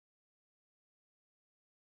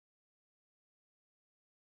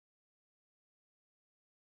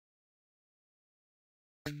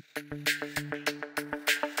The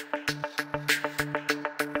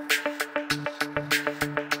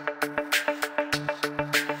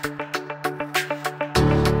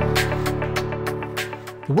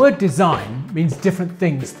word design means different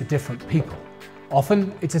things to different people.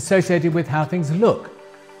 Often it's associated with how things look.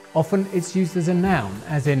 Often it's used as a noun,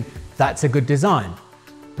 as in, that's a good design.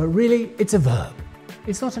 But really, it's a verb.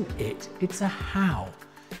 It's not an it, it's a how.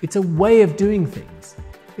 It's a way of doing things.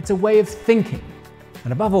 It's a way of thinking.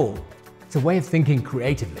 And above all, it's a way of thinking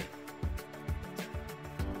creatively.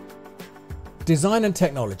 Design and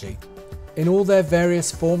technology, in all their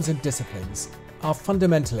various forms and disciplines, are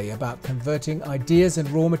fundamentally about converting ideas and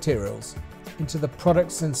raw materials into the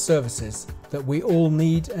products and services that we all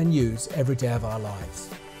need and use every day of our lives.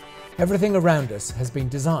 Everything around us has been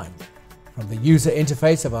designed, from the user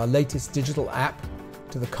interface of our latest digital app,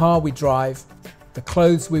 to the car we drive, the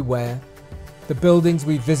clothes we wear, the buildings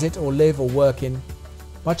we visit or live or work in,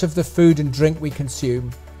 much of the food and drink we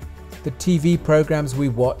consume, the TV programs we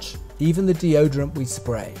watch, even the deodorant we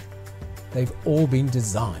spray. They've all been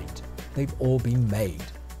designed. They've all been made.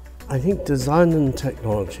 I think design and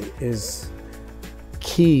technology is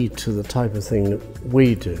key to the type of thing that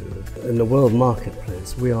we do. In the world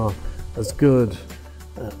marketplace, we are as good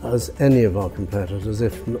as any of our competitors,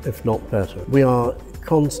 if not better. We are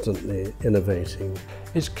constantly innovating.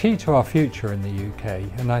 It's key to our future in the UK,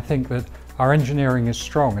 and I think that our engineering is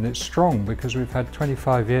strong, and it's strong because we've had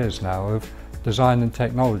 25 years now of design and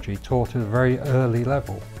technology taught at a very early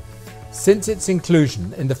level. Since its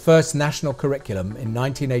inclusion in the first national curriculum in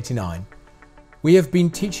 1989, we have been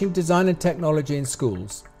teaching design and technology in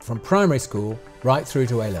schools, from primary school right through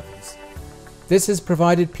to A-levels. This has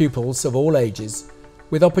provided pupils of all ages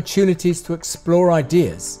with opportunities to explore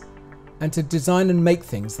ideas and to design and make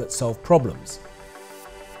things that solve problems.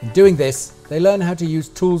 In doing this, they learn how to use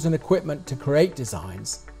tools and equipment to create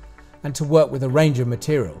designs and to work with a range of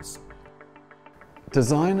materials.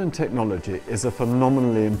 Design and technology is a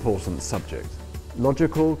phenomenally important subject.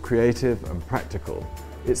 Logical, creative and practical,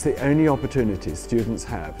 it's the only opportunity students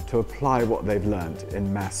have to apply what they've learnt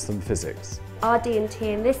in maths and physics. Our D&T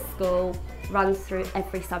in this school runs through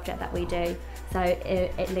every subject that we do. So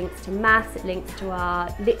it links to maths, it links to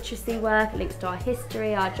our literacy work, it links to our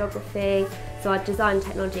history, our geography. So our design and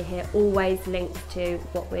technology here always links to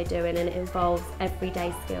what we're doing, and it involves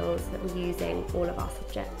everyday skills that we're using all of our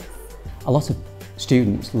subjects. A lot of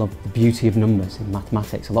students love the beauty of numbers in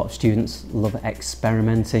mathematics. A lot of students love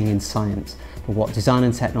experimenting in science. But what design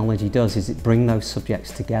and technology does is it brings those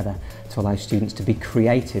subjects together to allow students to be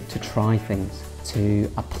creative, to try things,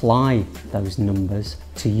 to apply those numbers,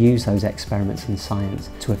 to use those experiments in science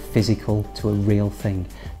to a physical, to a real thing.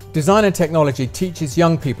 Design and technology teaches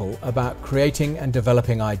young people about creating and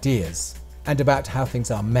developing ideas and about how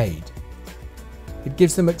things are made. It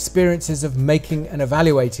gives them experiences of making and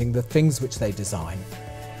evaluating the things which they design,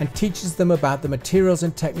 and teaches them about the materials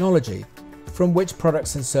and technology from which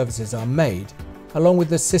products and services are made, along with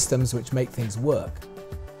the systems which make things work.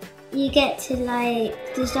 You get to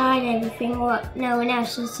design everything what no one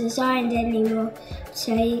else has designed anymore,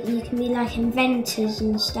 so you can be like inventors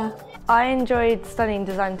and stuff. I enjoyed studying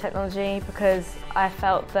design and technology because I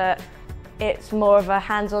felt that it's more of a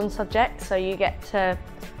hands-on subject, so you get to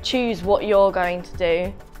choose what you're going to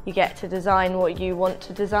do. You get to design what you want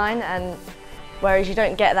to design, and whereas you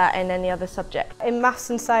don't get that in any other subject. In maths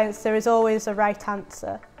and science there is always a right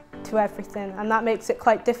answer to everything, and that makes it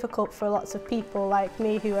quite difficult for lots of people like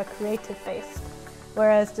me who are creative based.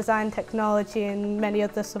 Whereas design, technology and many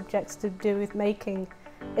other subjects to do with making,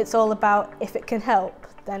 it's all about if it can help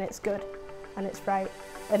then it's good and it's right,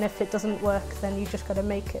 and if it doesn't work then you just got to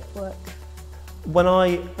make it work. When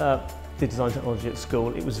I did design technology at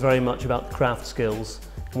school, it was very much about the craft skills,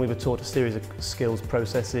 and we were taught a series of skills,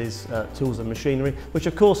 processes, tools and machinery, which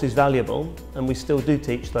of course is valuable, and we still do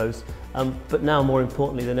teach those, but now more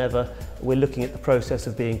importantly than ever we're looking at the process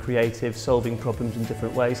of being creative, solving problems in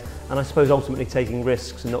different ways, and I suppose ultimately taking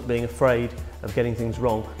risks and not being afraid of getting things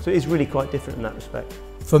wrong. So it is really quite different in that respect.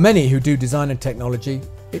 For many who do design and technology,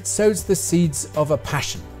 it sows the seeds of a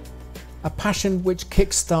passion which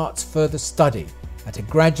kick-starts further study at a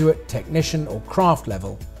graduate, technician or craft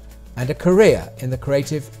level, and a career in the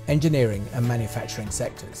creative, engineering and manufacturing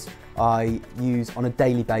sectors. I use on a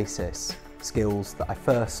daily basis skills that I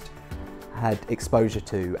first had exposure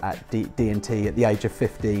to at D&T at the age of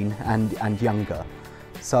 15 and younger.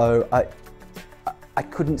 So I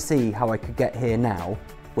couldn't see how I could get here now,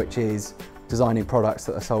 which is designing products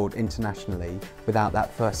that are sold internationally, without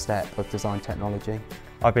that first step of design technology.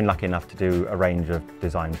 I've been lucky enough to do a range of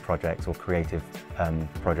design projects or creative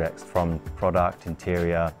projects, from product,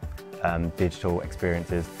 interior, digital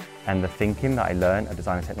experiences, and the thinking that I learned at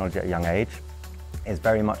Design and Technology at a young age is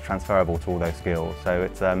very much transferable to all those skills. So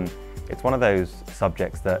it's one of those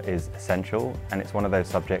subjects that is essential, and it's one of those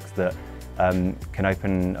subjects that can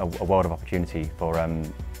open a world of opportunity for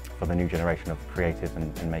the new generation of creatives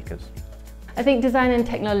and makers. I think design and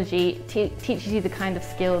technology teaches you the kind of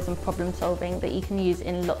skills and problem solving that you can use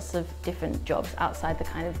in lots of different jobs outside the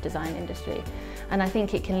kind of design industry. And I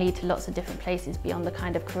think it can lead to lots of different places beyond the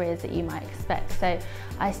kind of careers that you might expect. So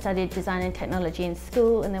I studied design and technology in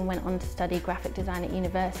school and then went on to study graphic design at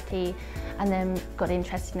university, and then got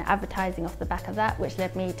interested in advertising off the back of that, which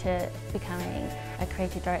led me to becoming a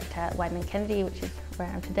creative director at Wieden Kennedy, which is where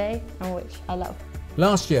I am today and which I love.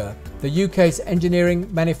 Last year, the UK's engineering,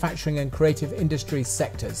 manufacturing and creative industry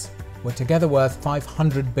sectors were together worth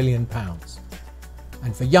 £500 billion.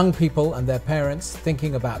 And for young people and their parents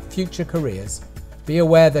thinking about future careers, be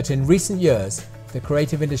aware that in recent years, the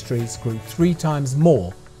creative industries grew 3 times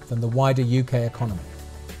more than the wider UK economy.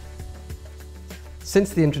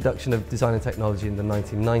 Since the introduction of design and technology in the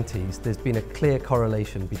 1990s, there's been a clear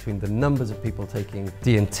correlation between the numbers of people taking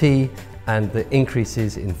D&T and the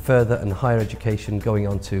increases in further and higher education going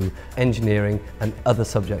on to engineering and other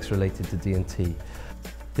subjects related to D&T.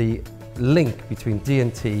 The link between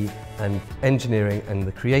D&T and engineering and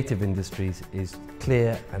the creative industries is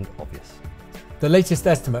clear and obvious. The latest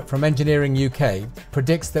estimate from Engineering UK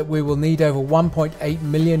predicts that we will need over 1.8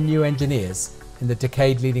 million new engineers in the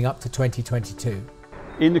decade leading up to 2022.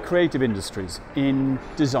 In the creative industries, in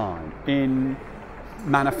design, in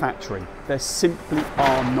manufacturing, there simply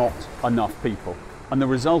are not enough people. And the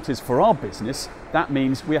result is, for our business, that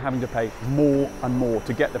means we're having to pay more and more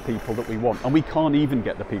to get the people that we want, and we can't even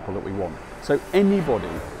get the people that we want. So anybody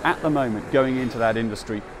at the moment going into that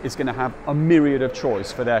industry is going to have a myriad of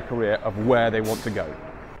choice for their career of where they want to go.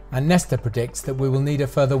 And Nesta predicts that we will need a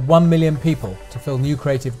further 1 million people to fill new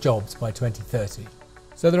creative jobs by 2030.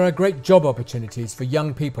 So there are great job opportunities for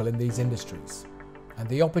young people in these industries, and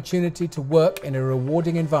the opportunity to work in a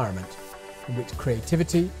rewarding environment in which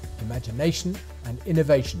creativity, imagination and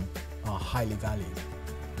innovation are highly valued.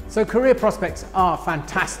 So career prospects are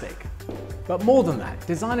fantastic, but more than that,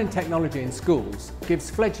 design and technology in schools gives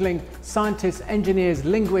fledgling scientists, engineers,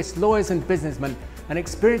 linguists, lawyers and businessmen an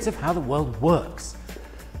experience of how the world works,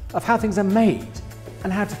 of how things are made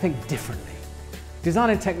and how to think differently.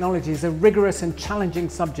 Design and technology is a rigorous and challenging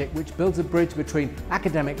subject which builds a bridge between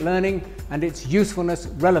academic learning and its usefulness,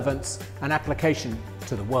 relevance and application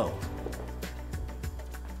to the world.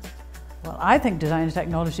 Well, I think design and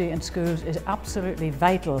technology in schools is absolutely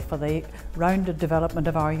vital for the rounded development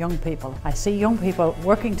of our young people. I see young people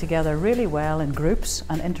working together really well in groups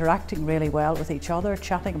and interacting really well with each other,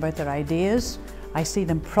 chatting about their ideas. I see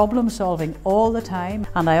them problem solving all the time,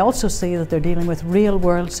 and I also see that they're dealing with real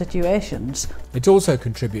world situations. It also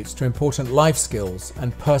contributes to important life skills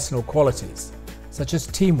and personal qualities, such as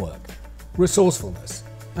teamwork, resourcefulness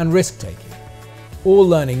and risk-taking. All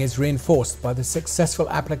learning is reinforced by the successful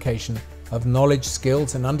application of knowledge,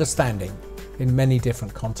 skills and understanding in many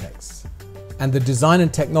different contexts. And the design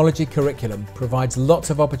and technology curriculum provides lots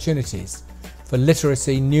of opportunities for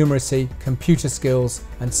literacy, numeracy, computer skills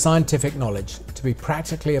and scientific knowledge to be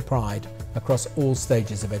practically applied across all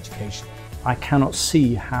stages of education. I cannot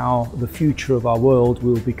see how the future of our world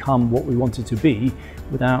will become what we want it to be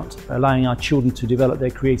without allowing our children to develop their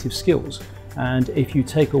creative skills. And if you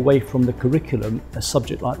take away from the curriculum a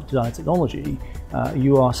subject like design and technology,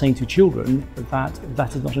 you are saying to children that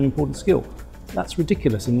that is not an important skill. That's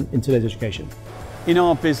ridiculous in today's education. In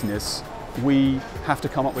our business, we have to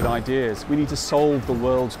come up with ideas. We need to solve the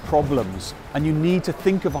world's problems, and you need to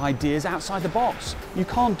think of ideas outside the box. You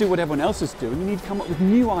can't do what everyone else is doing. You need to come up with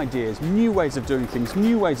new ideas, new ways of doing things,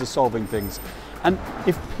 new ways of solving things. And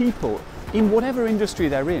if people, in whatever industry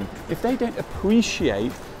they're in, if they don't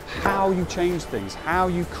appreciate how you change things, how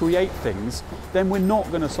you create things, then we're not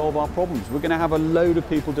going to solve our problems. We're going to have a load of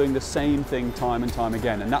people doing the same thing time and time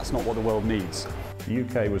again, and that's not what the world needs. The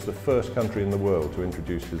UK was the first country in the world to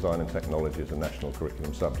introduce design and technology as a national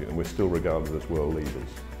curriculum subject, and we're still regarded as world leaders.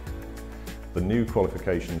 The new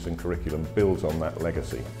qualifications and curriculum builds on that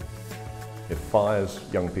legacy. It fires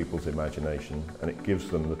young people's imagination and it gives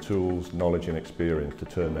them the tools, knowledge and experience to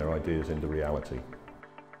turn their ideas into reality.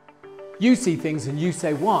 You see things and you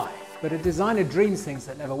say why, but a designer dreams things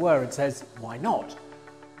that never were and says, why not?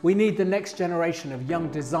 We need the next generation of young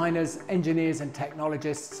designers, engineers and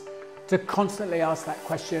technologists to constantly ask that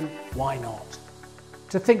question, why not?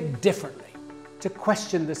 To think differently, to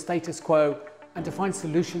question the status quo and to find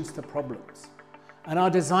solutions to problems. And our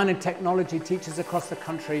design and technology teachers across the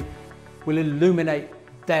country will illuminate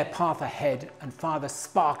their path ahead and fire the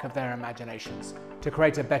spark of their imaginations to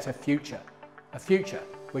create a better future, a future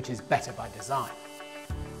which is better by design.